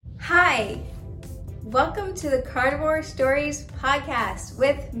Hi, welcome to the Carnivore Stories podcast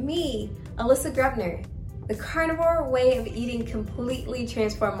with me, Alyssa Grubner. The carnivore way of eating completely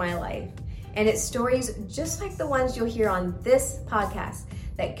transformed my life, and it's stories just like the ones you'll hear on this podcast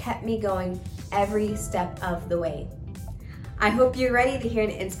that kept me going every step of the way. I hope you're ready to hear an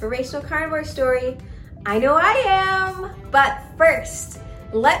inspirational carnivore story. I know I am, but first,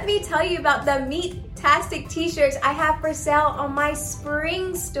 let me tell you about the Meat-tastic t-shirts I have for sale on my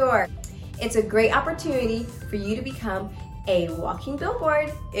spring store. It's a great opportunity for you to become a walking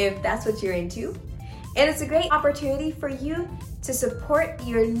billboard if that's what you're into. And it's a great opportunity for you to support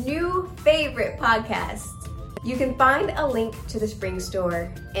your new favorite podcast. You can find a link to the spring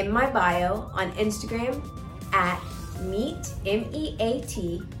store in my bio on Instagram at Meat,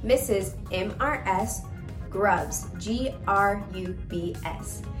 M-E-A-T, Mrs. M-R-S, Grubs,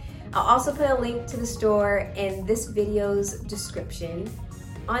 G-R-U-B-S. I'll also put a link to the store in this video's description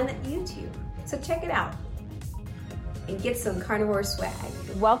on YouTube. So check it out and get some carnivore swag.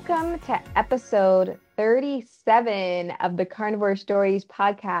 Welcome to episode 37 of the Carnivore Stories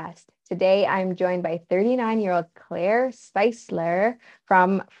podcast. Today, I'm joined by 39-year-old Claire Cieslar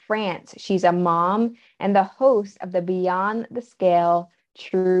from France. She's a mom and the host of the Beyond the Scale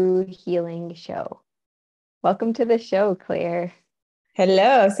True Healing Show. Welcome to the show, Claire.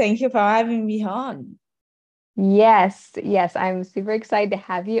 Hello, thank you for having me on. Yes, I'm super excited to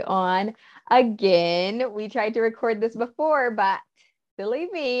have you on again. We tried to record this before, but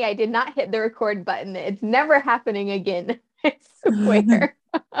believe me, I did not hit the record button. It's never happening again, I swear.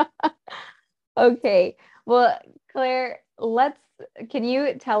 Okay, well, Claire, can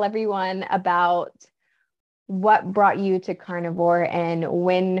you tell everyone about what brought you to carnivore and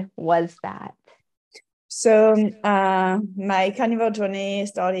when was that? So my carnivore journey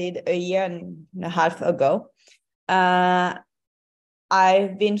started a year and a half ago. I've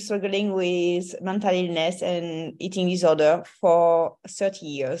been struggling with mental illness and eating disorder for 30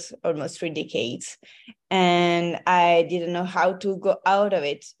 years, almost 3 decades. And I didn't know how to go out of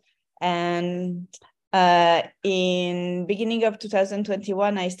it. And in beginning of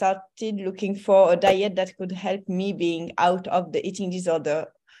 2021, I started looking for a diet that could help me being out of the eating disorder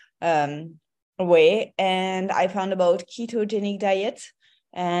way. And I found about ketogenic diet.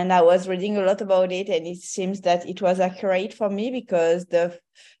 And I was reading a lot about it, and it seems that it was accurate for me because the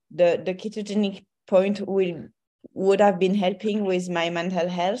ketogenic point would have been helping with my mental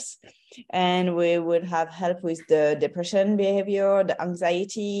health, and we would have helped with the depression behavior, the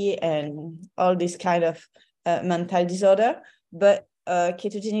anxiety, and all this kind of mental disorder. But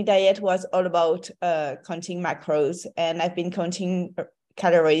ketogenic diet was all about counting macros, and I've been counting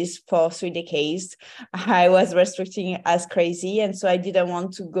calories for 3 decades. I was restricting as crazy, and so I didn't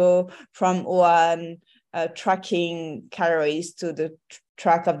want to go from one tracking calories to the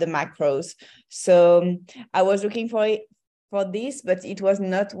track of the macros. So I was looking for this, but it was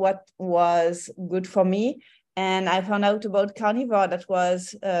not what was good for me. And I found out about carnivore that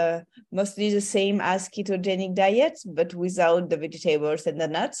was mostly the same as ketogenic diet, but without the vegetables and the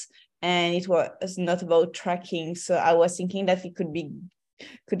nuts. And it was not about tracking. So I was thinking that it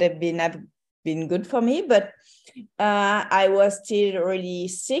could have been good for me, but I was still really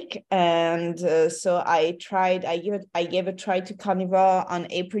sick, and so I gave a try to carnivore on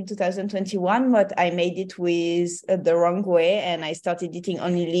April 2021, but I made it with the wrong way, and I started eating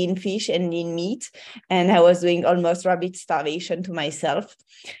only lean fish and lean meat, and I was doing almost rabbit starvation to myself,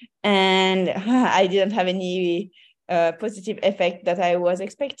 and I didn't have any positive effect that I was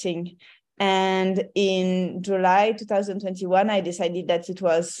expecting. And in July 2021, I decided that it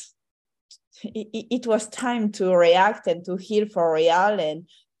was time to react and to heal for real and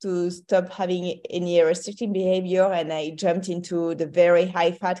to stop having any restricting behavior. And I jumped into the very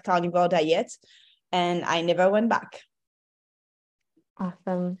high-fat carnivore diet, and I never went back.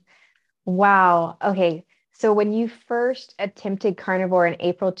 Awesome. Wow. Okay. So when you first attempted carnivore in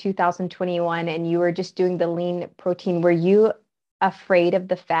April 2021 and you were just doing the lean protein, were you afraid of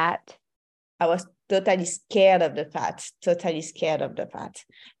the fat? I was totally scared of the fat.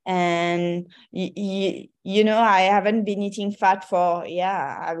 And, I haven't been eating fat for,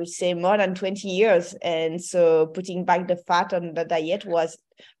 I would say more than 20 years. And so putting back the fat on the diet was,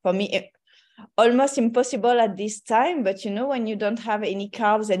 for me, almost impossible at this time. But, when you don't have any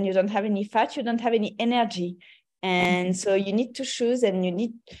carbs and you don't have any fat, you don't have any energy. And so you need to choose, and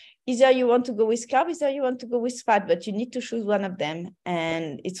either you want to go with carbs, either you want to go with fat, but you need to choose one of them.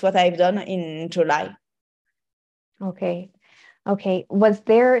 And it's what I've done in July. Okay. Was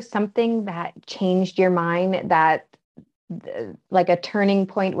there something that changed your mind, that like a turning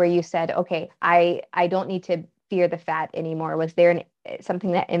point where you said, okay, I don't need to fear the fat anymore? Was there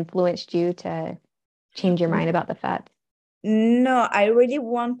something that influenced you to change your mind about the fat? No, I really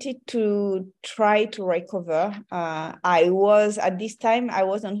wanted to try to recover. At this time, I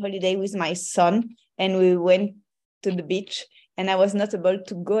was on holiday with my son and we went to the beach, and I was not able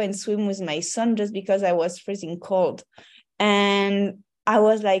to go and swim with my son just because I was freezing cold. And I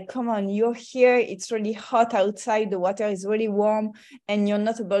was like, come on, you're here. It's really hot outside. The water is really warm and you're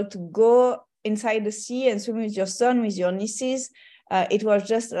not able to go inside the sea and swim with your son, with your nieces. It was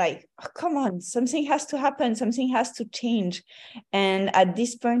just like, oh, come on, something has to happen. Something has to change. And at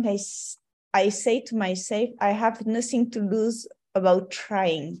this point, I say to myself, I have nothing to lose about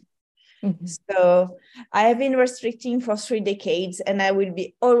trying. Mm-hmm. So I have been restricting for 3 decades, and I will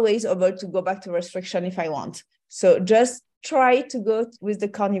be always able to go back to restriction if I want. So just try to go with the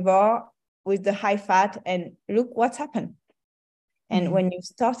carnivore, with the high fat, and look what's happened. And when you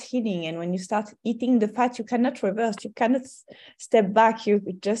start healing and when you start eating the fat, you cannot reverse, you cannot step back. You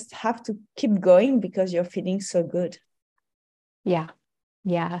just have to keep going because you're feeling so good. Yeah.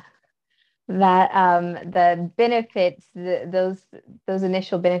 Yeah. That the benefits, those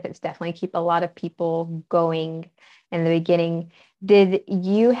initial benefits definitely keep a lot of people going in the beginning. Did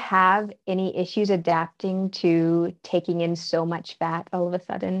you have any issues adapting to taking in so much fat all of a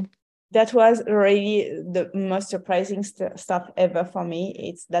sudden? That was really the most surprising stuff ever for me.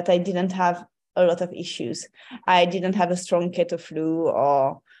 It's that I didn't have a lot of issues. I didn't have a strong keto flu,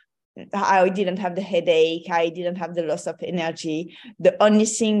 or I didn't have the headache. I didn't have the loss of energy. The only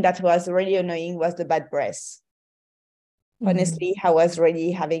thing that was really annoying was the bad breath. Honestly, I was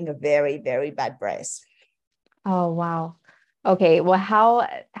really having a very, very bad breath. Oh, wow. Okay. Well, how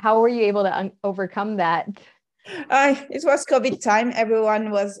were you able to overcome that? It was COVID time.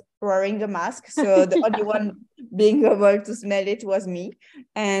 Everyone was wearing a mask. So the only one being able to smell it was me.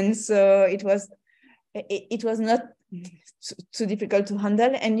 And so it was not too difficult to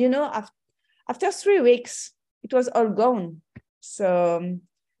handle. And, after 3 weeks, it was all gone. So,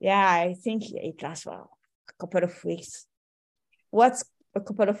 yeah, I think it lasts for a couple of weeks. What's a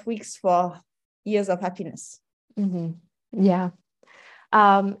couple of weeks for years of happiness? Mm-hmm. Yeah.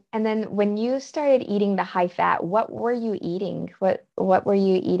 And then when you started eating the high fat, what were you eating? What were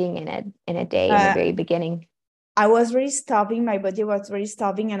you eating in a day in the very beginning? I was really starving. My body was really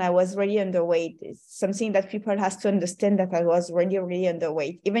starving and I was really underweight. It's something that people has to understand, that I was really, really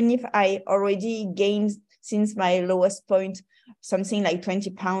underweight. Even if I already gained since my lowest point, something like 20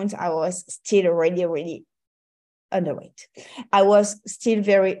 pounds, I was still really, really underweight. I was still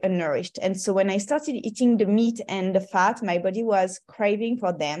very unnourished. And so when I started eating the meat and the fat, my body was craving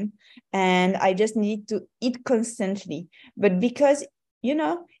for them. And I just needed to eat constantly. But because,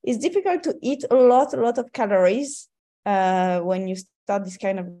 it's difficult to eat a lot of calories when you start this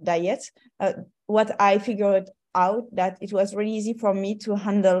kind of diet. What I figured out, that it was really easy for me to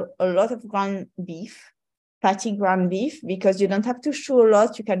handle a lot of ground beef, fatty ground beef, because you don't have to chew a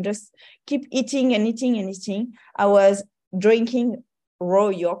lot. You can just keep eating and eating and eating. I was drinking raw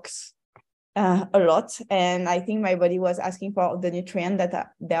yolks a lot, and I think my body was asking for the nutrients that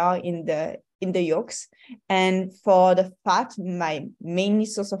are in the yolks. And for the fat, my main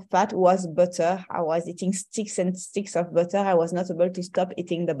source of fat was butter. I was eating sticks and sticks of butter. I was not able to stop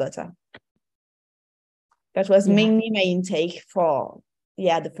eating the butter. That was mainly my intake for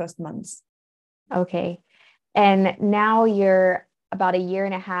the first months. Okay. And now you're about a year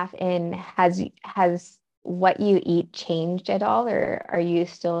and a half in. Has what you eat changed at all, or are you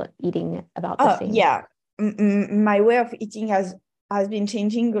still eating about the same? Yeah. My way of eating has been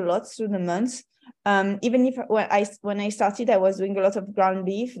changing a lot through the months. Even if when I started, I was doing a lot of ground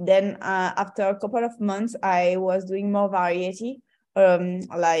beef. Then after a couple of months, I was doing more variety,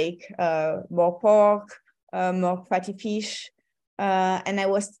 like more pork, more fatty fish, and I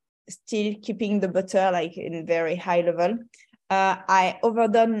was still keeping the butter like in very high level. I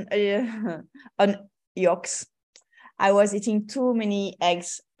overdone on yolks. I was eating too many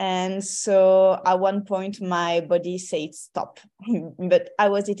eggs. And so at one point my body said stop. But I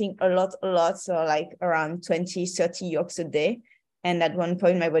was eating a lot. So like around 20, 30 yolks a day. And at one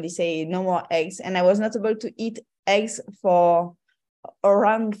point my body said no more eggs. And I was not able to eat eggs for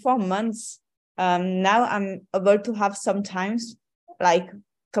around 4 months. Now I'm able to have sometimes like a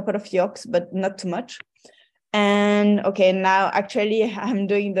couple of yolks, but not too much. And okay, now actually I'm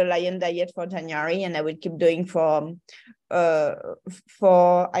doing the lion diet for January, and I will keep doing for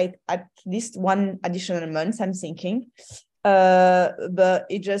at least one additional month, I'm thinking. But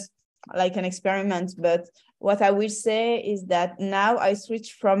it's just like an experiment. But what I will say is that now I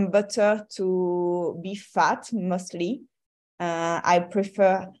switched from butter to beef fat mostly. I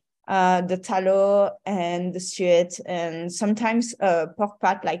prefer the tallow and the suet, and sometimes pork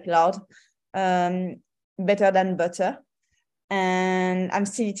fat like lard, better than butter. And I'm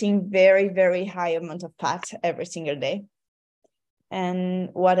still eating very, very high amount of fat every single day. And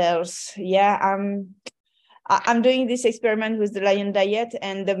what else? Yeah, I'm doing this experiment with the lion diet,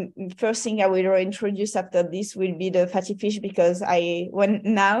 and the first thing I will introduce after this will be the fatty fish, because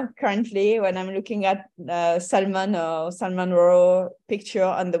currently when I'm looking at salmon or salmon raw picture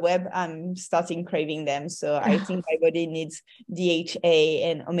on the web, I'm starting craving them. So I think my body needs DHA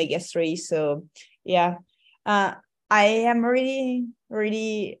and omega-3. So yeah, I am really,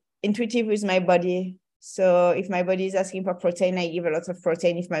 really intuitive with my body. So if my body is asking for protein, I give a lot of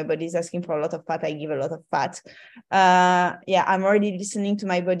protein. If my body is asking for a lot of fat, I give a lot of fat. Yeah, I'm already listening to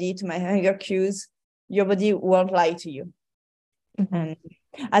my body, to my hunger cues. Your body won't lie to you. Mm-hmm. And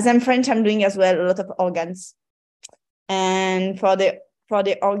as I'm French, I'm doing as well a lot of organs. And for the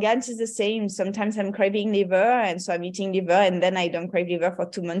organs, it's the same. Sometimes I'm craving liver, and so I'm eating liver, and then I don't crave liver for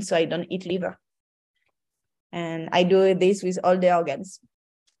 2 months, so I don't eat liver. And I do this with all the organs.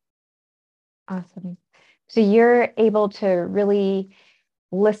 Awesome. So you're able to really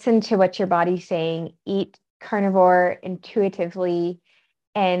listen to what your body's saying, eat carnivore intuitively.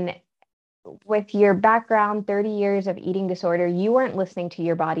 And with your background, 30 years of eating disorder, you weren't listening to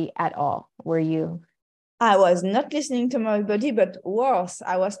your body at all, were you? I was not listening to my body, but worse,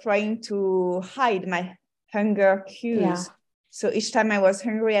 I was trying to hide my hunger cues. Yeah. So each time I was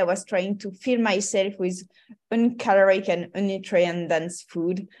hungry, I was trying to fill myself with uncaloric and unnutrient-dense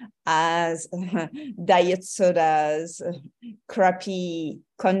food, as diet sodas, crappy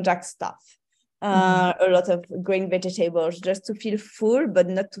konjac stuff, a lot of green vegetables, just to feel full, but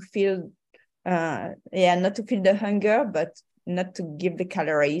not to feel, not to feel the hunger, but not to give the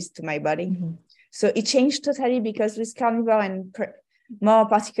calories to my body. Mm-hmm. So it changed totally, because with carnivore and more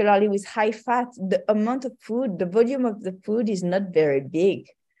particularly with high fat, the amount of food, the volume of the food is not very big,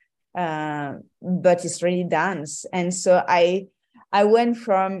 but it's really dense. And so I went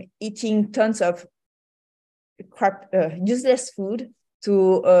from eating tons of useless food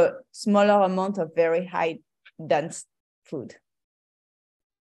to a smaller amount of very high dense food.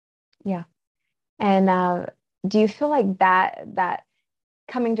 Yeah. And do you feel like that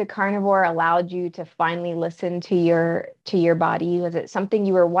coming to carnivore allowed you to finally listen to your body? Was it something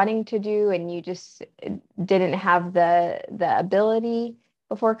you were wanting to do and you just didn't have the ability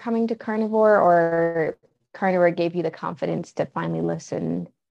before coming to carnivore, or carnivore gave you the confidence to finally listen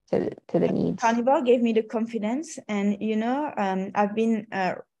to the needs? Carnivore gave me the confidence, and I've been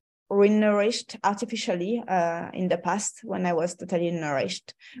nourished artificially in the past, when I was totally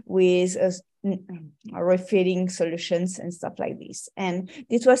nourished with refeeding solutions and stuff like this. And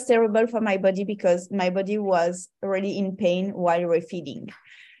this was terrible for my body, because my body was already in pain while refeeding.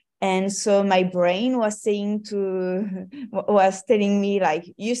 And so my brain was telling me, like,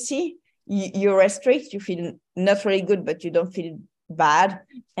 you see, you restrict, you feel not really good, but you don't feel bad.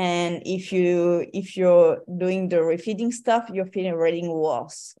 And if you're doing the refeeding stuff, you're feeling really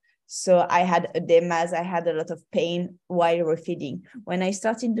worse. So I had edemas, I had a lot of pain while refeeding. When I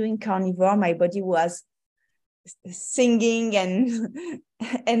started doing carnivore, my body was singing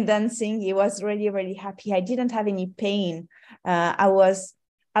and dancing. It was really, really happy. I didn't have any pain. I was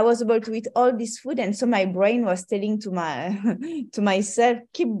able to eat all this food, and so my brain was telling to myself,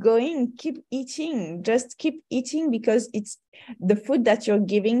 keep going, keep eating, just keep eating, because it's the food that you're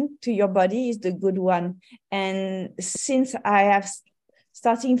giving to your body is the good one. And since I have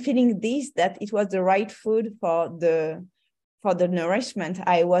starting feeling that it was the right food for the nourishment,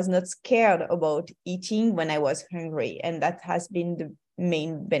 I was not scared about eating when I was hungry, and that has been the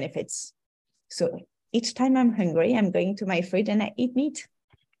main benefits. So each time I'm hungry, I'm going to my fridge and I eat meat.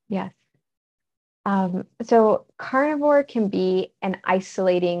 Yes. So carnivore can be an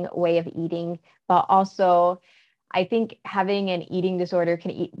isolating way of eating, but also I think having an eating disorder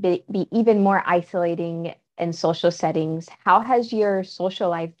can be even more isolating in social settings. How has your social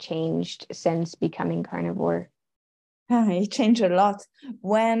life changed since becoming carnivore? It changed a lot.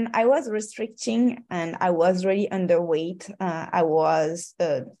 When I was restricting and I was really underweight, I was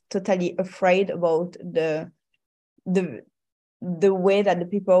totally afraid about the way that the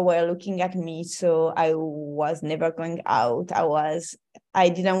people were looking at me. So I was never going out. I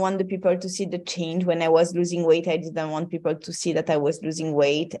didn't want the people to see the change. When I was losing weight, I didn't want people to see that I was losing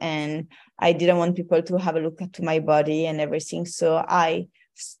weight, and I didn't want people to have a look at my body and everything. So I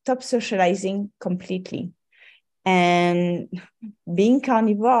stopped socializing completely. And being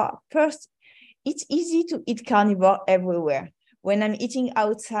carnivore, first, it's easy to eat carnivore everywhere. when I'm eating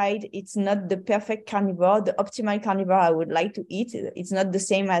outside, it's not the perfect carnivore, the optimal carnivore I would like to eat. It's not the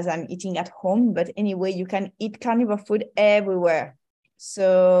same as I'm eating at home, but anyway, you can eat carnivore food everywhere.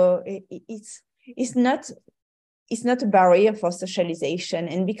 So it's not a barrier for socialization.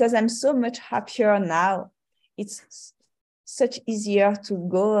 And because I'm so much happier now, it's such easier to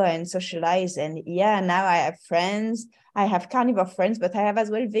go and socialize. And yeah, now I have friends. I have carnivore friends, but I have as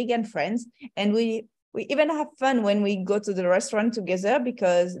well vegan friends. And we even have fun when we go to the restaurant together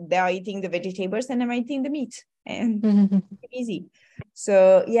because they are eating the vegetables and I'm eating the meat. And easy.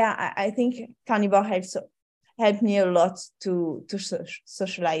 So yeah, I think carnivore helped me a lot to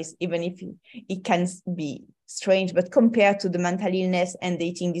socialize, even if it can be strange. But compared to the mental illness and the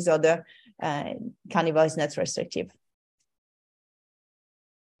eating disorder, carnivore is not restrictive.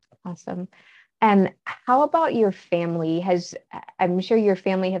 Awesome. And how about your family? I'm sure your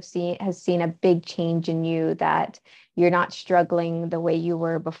family has seen a big change in you, that you're not struggling the way you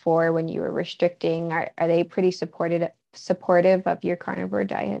were before when you were restricting. Are they pretty supportive of your carnivore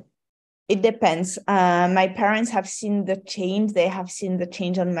diet? It depends. My parents have seen the change. They have seen the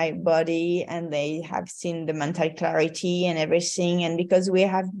change on my body, and they have seen the mental clarity and everything. And because we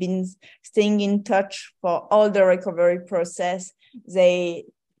have been staying in touch for all the recovery process,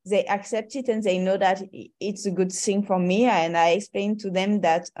 they accept it and they know that it's a good thing for me. And I explained to them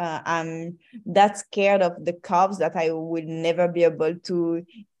that I'm that scared of the carbs that I will never be able to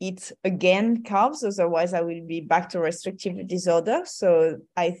eat again carbs. Otherwise, I will be back to restrictive disorder. So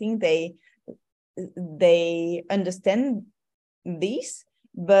I think they understand this.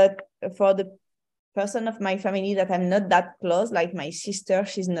 But for the person of my family that I'm not that close, like my sister,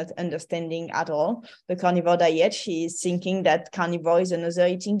 she's not understanding at all the carnivore diet. She's thinking that carnivore is another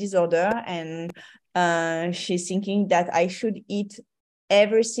eating disorder, and she's thinking that I should eat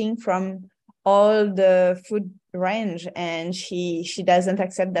everything from all the food range, and she doesn't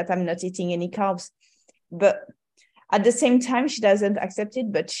accept that I'm not eating any carbs. But at the same time, she doesn't accept it,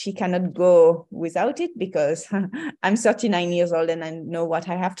 but she cannot go without it because I'm 39 years old and I know what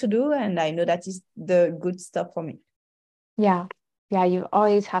I have to do. And I know that is the good stuff for me. Yeah. Yeah. You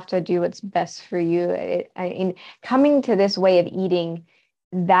always have to do what's best for you. In coming to this way of eating,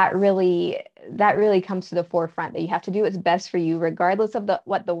 that really comes to the forefront, that you have to do what's best for you, regardless of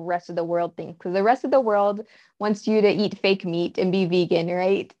what the rest of the world thinks. Because the rest of the world wants you to eat fake meat and be vegan,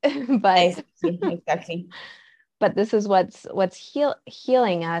 right? But exactly. But this is what's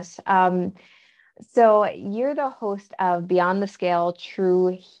healing us. So you're the host of Beyond the Scale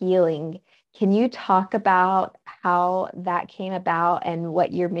True Healing. Can you talk about how that came about and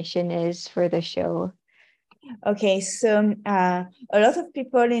what your mission is for the show? Okay, so a lot of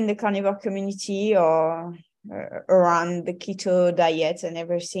people in the carnivore community or around the keto diet and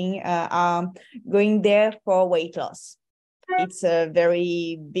everything are going there for weight loss. It's a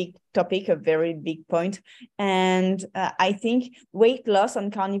very big topic, a very big point. And I think weight loss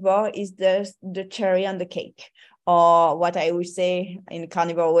on carnivore is the cherry on the cake, or what I would say in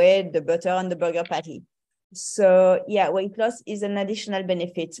carnivore way, the butter on the burger patty. So yeah, weight loss is an additional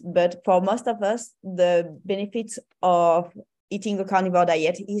benefit. But for most of us, the benefits of eating a carnivore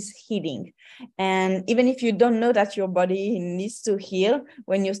diet is healing. And even if you don't know that your body needs to heal,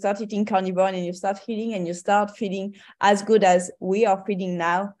 when you start eating carnivore and you start healing and you start feeling as good as we are feeling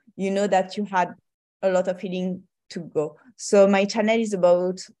now, you know that you had a lot of healing to go. So my channel is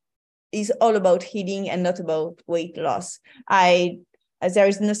all about healing and not about weight loss. As there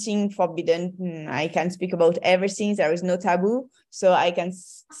is nothing forbidden. I can speak about everything. There is no taboo. So I can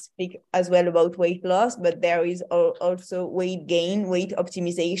speak as well about weight loss, but there is also weight gain, weight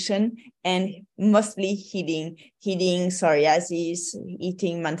optimization, and mostly healing psoriasis,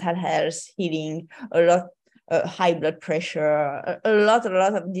 eating mental health, healing a lot, high blood pressure, a lot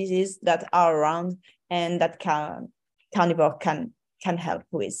of diseases that are around and that carnivore can help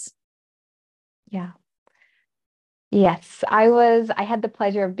with. Yeah. Yes, I had the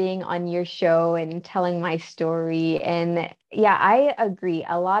pleasure of being on your show and telling my story. And yeah, I agree.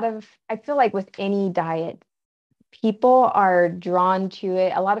 I feel like with any diet, people are drawn to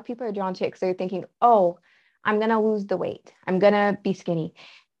it. A lot of people are drawn to it because they're thinking, oh, I'm going to lose the weight. I'm going to be skinny.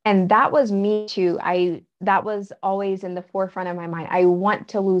 And that was me too. That was always in the forefront of my mind. I want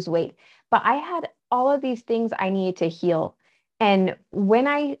to lose weight, but I had all of these things I needed to heal. And when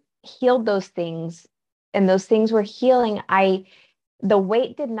I healed those things and those things were healing, the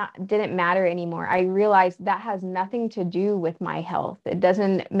weight didn't matter anymore. I realized that has nothing to do with my health. It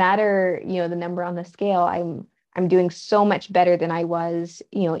doesn't matter, the number on the scale. I'm doing so much better than I was,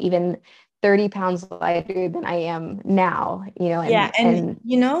 even 30 pounds lighter than I am now, And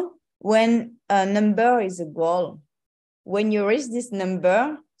when a number is a goal, when you reach this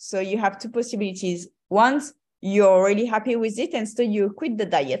number, so you have two possibilities. Once you're really happy with it, and so you quit the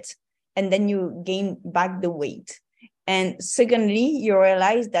diet, and then you gain back the weight. And secondly, you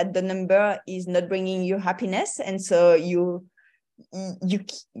realize that the number is not bringing you happiness, and so you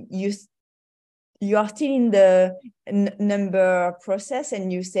are still in the number process,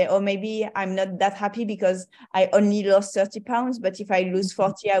 and you say, oh, maybe I'm not that happy because I only lost 30 pounds, but if I lose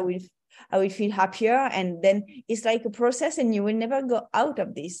 40, I will feel happier. And then it's like a process, and you will never go out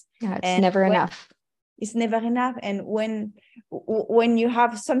of this. Yeah, it's never enough. It's never enough. And when you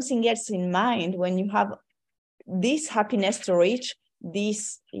have something else in mind, when you have this happiness to reach,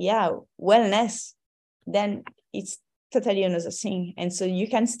 this wellness, then it's totally another thing. And so you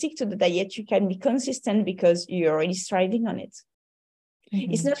can stick to the diet, you can be consistent because you're already striving on it.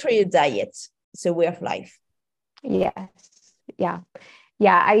 It's not really a diet, it's a way of life. Yes. Yeah,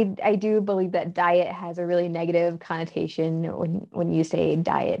 I do believe that diet has a really negative connotation when you say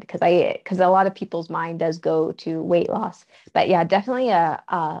diet, because a lot of people's mind does go to weight loss. But yeah, definitely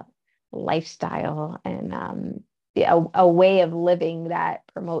a lifestyle and a way of living that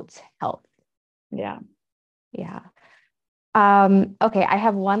promotes health. Yeah. Okay, I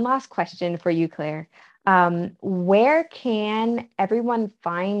have one last question for you, Claire. Where can everyone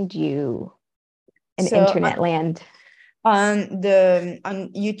find you in internet land? On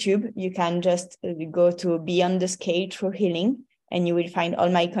YouTube, you can just go to Beyond the Scale Through Healing, and you will find all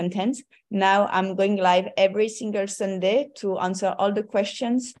my content. Now I'm going live every single Sunday to answer all the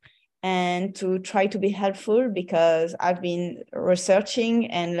questions and to try to be helpful, because I've been researching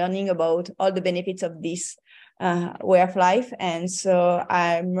and learning about all the benefits of this way of life. And so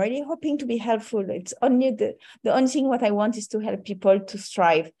I'm really hoping to be helpful. It's only the only thing what I want is to help people to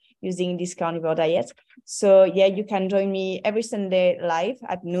strive using this carnivore diet. So yeah, you can join me every Sunday live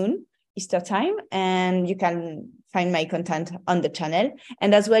at noon Easter time, and you can find my content on the channel.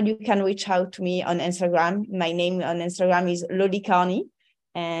 And as well, you can reach out to me on Instagram. My name on Instagram is Loli Carney.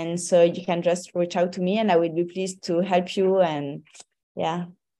 And so you can just reach out to me, and I will be pleased to help you and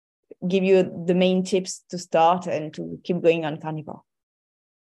give you the main tips to start and to keep going on carnivore.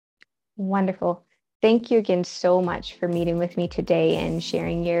 Wonderful. Thank you again so much for meeting with me today and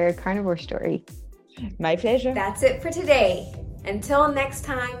sharing your carnivore story. My pleasure. That's it for today. Until next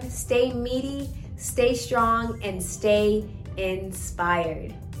time, stay meaty, stay strong, and stay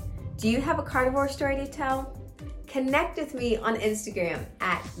inspired. Do you have a carnivore story to tell? Connect with me on Instagram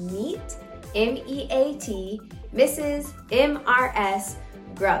at meat, MEAT, Mrs. MRS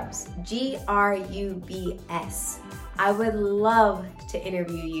Grubs, GRUBS. I would love to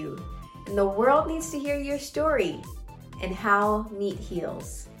interview you, and the world needs to hear your story and how meat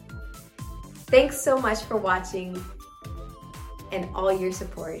heals. Thanks so much for watching and all your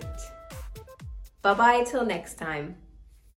support. Bye-bye till next time.